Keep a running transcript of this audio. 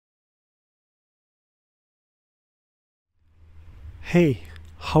Hey,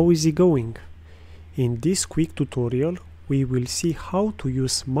 how is it going? In this quick tutorial we will see how to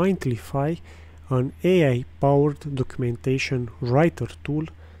use Mintlify, an AI-powered documentation writer tool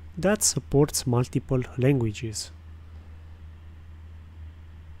that supports multiple languages.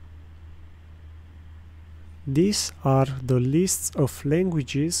 These are the lists of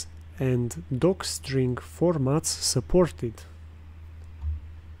languages and docstring formats supported.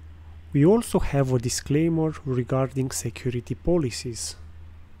 We also have a disclaimer regarding security policies.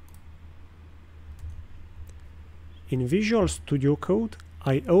 In Visual Studio Code,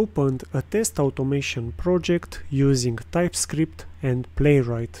 I opened a test automation project using TypeScript and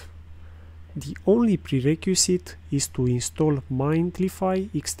Playwright. The only prerequisite is to install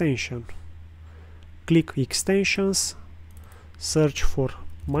Mintlify extension. Click Extensions, search for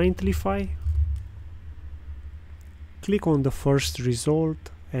Mintlify, click on the first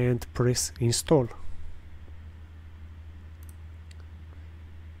result and press Install.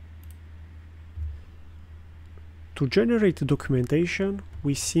 To generate documentation,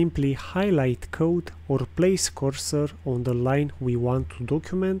 we simply highlight code or place cursor on the line we want to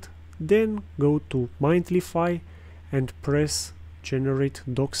document, then go to Mintlify and press Generate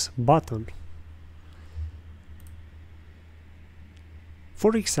Docs button.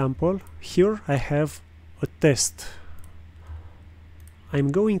 For example, here I have a test. I'm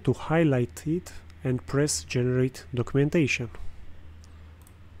going to highlight it and press Generate Documentation.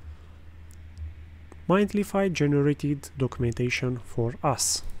 Mintlify generated documentation for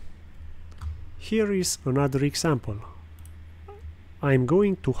us. Here is another example. I'm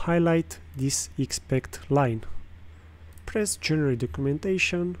going to highlight this expect line. Press Generate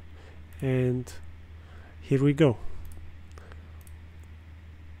Documentation and here we go.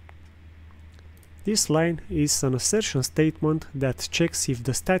 This line is an assertion statement that checks if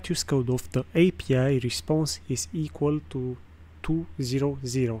the status code of the API response is equal to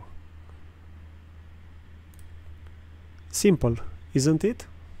 200. Simple, isn't it?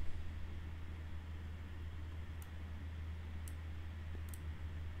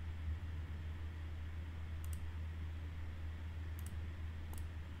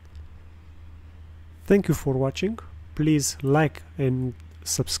 Thank you for watching. Please like and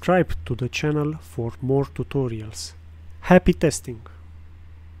subscribe to the channel for more tutorials. Happy testing!